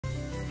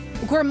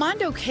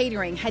Gourmondo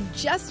Catering had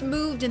just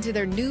moved into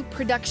their new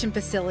production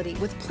facility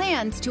with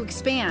plans to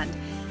expand.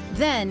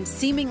 Then,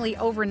 seemingly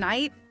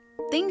overnight,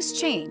 things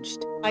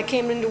changed. I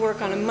came into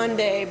work on a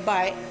Monday.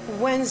 By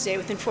Wednesday,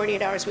 within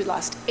 48 hours, we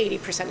lost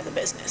 80% of the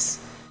business.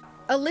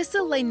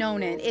 Alissa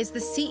Leinonen is the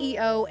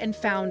CEO and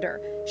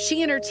founder.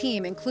 She and her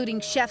team,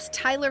 including chefs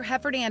Tyler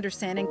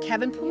Hefford-Anderson and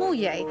Chef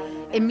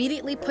Pemoulie,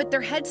 immediately put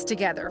their heads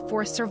together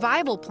for a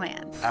survival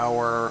plan.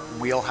 Our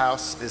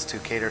wheelhouse is to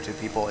cater to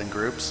people in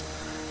groups.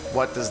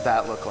 What does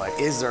that look like?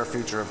 Is there a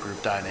future of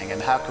group dining? And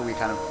how can we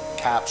kind of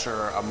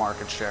capture a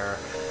market share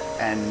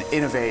and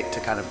innovate to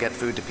kind of get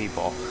food to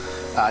people,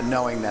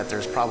 knowing that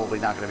there's probably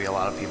not going to be a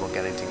lot of people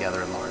getting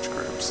together in large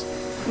groups.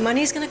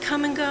 Money's going to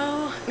come and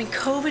go. I mean,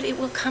 COVID, it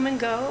will come and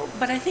go.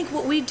 But I think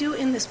what we do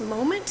in this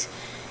moment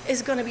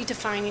is going to be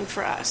defining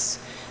for us.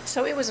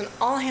 So it was an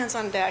all hands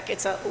on deck.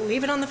 It's a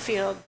leave it on the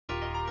field.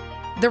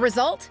 The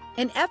result?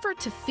 An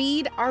effort to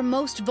feed our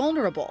most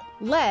vulnerable,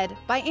 led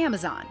by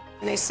Amazon.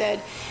 And they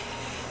said,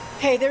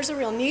 hey, there's a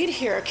real need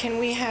here. Can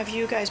we have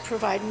you guys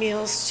provide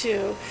meals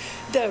to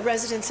the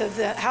residents of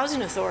the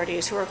housing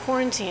authorities who are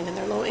quarantined and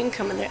they're low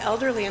income and they're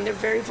elderly and they're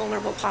very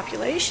vulnerable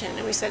population?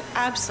 And we said,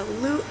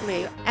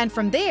 absolutely. And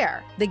from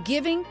there, the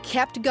giving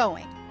kept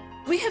going.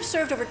 We have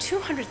served over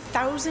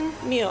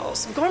 200,000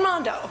 meals.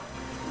 Gourmondo,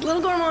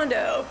 little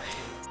Gourmondo.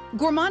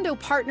 Gourmondo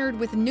partnered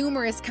with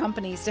numerous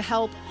companies to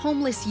help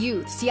homeless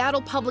youth,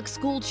 Seattle public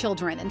school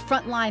children, and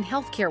frontline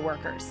healthcare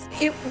workers.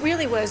 It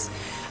really was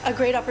a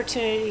great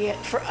opportunity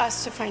for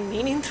us to find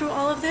meaning through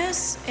all of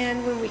this,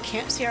 and when we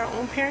can't see our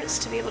own parents,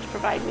 to be able to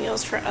provide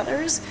meals for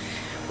others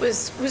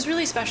was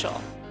really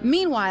special.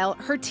 Meanwhile,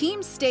 her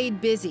team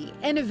stayed busy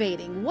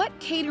innovating what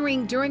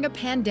catering during a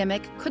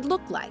pandemic could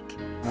look like.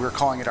 We're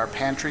calling it our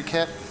pantry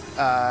kit,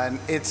 and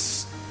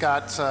it's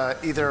got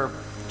either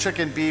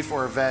chicken, beef,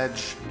 or veg.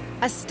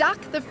 A stock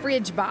the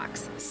fridge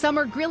box,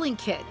 summer grilling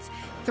kits,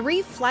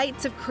 3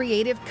 flights of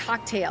creative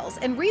cocktails,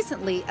 and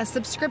recently a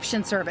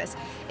subscription service.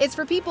 It's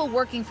for people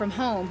working from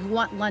home who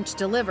want lunch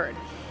delivered.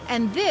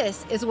 And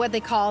this is what they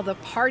call the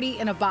party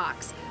in a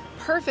box,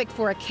 perfect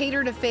for a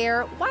catered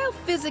affair while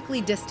physically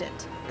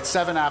distant.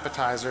 7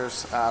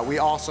 appetizers. We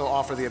also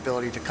offer the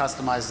ability to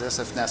customize this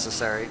if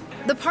necessary.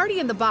 The party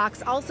in the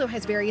box also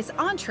has various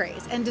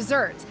entrees and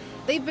desserts.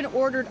 They've been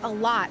ordered a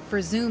lot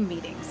for Zoom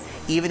meetings.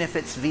 Even if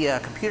it's via a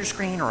computer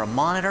screen or a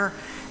monitor,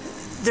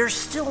 there's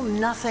still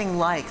nothing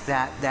like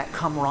that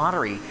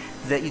camaraderie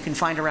that you can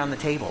find around the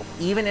table.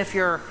 Even if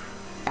you're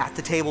at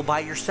the table by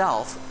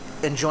yourself,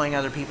 enjoying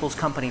other people's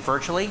company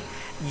virtually,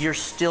 you're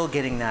still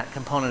getting that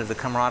component of the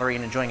camaraderie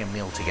and enjoying a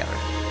meal together.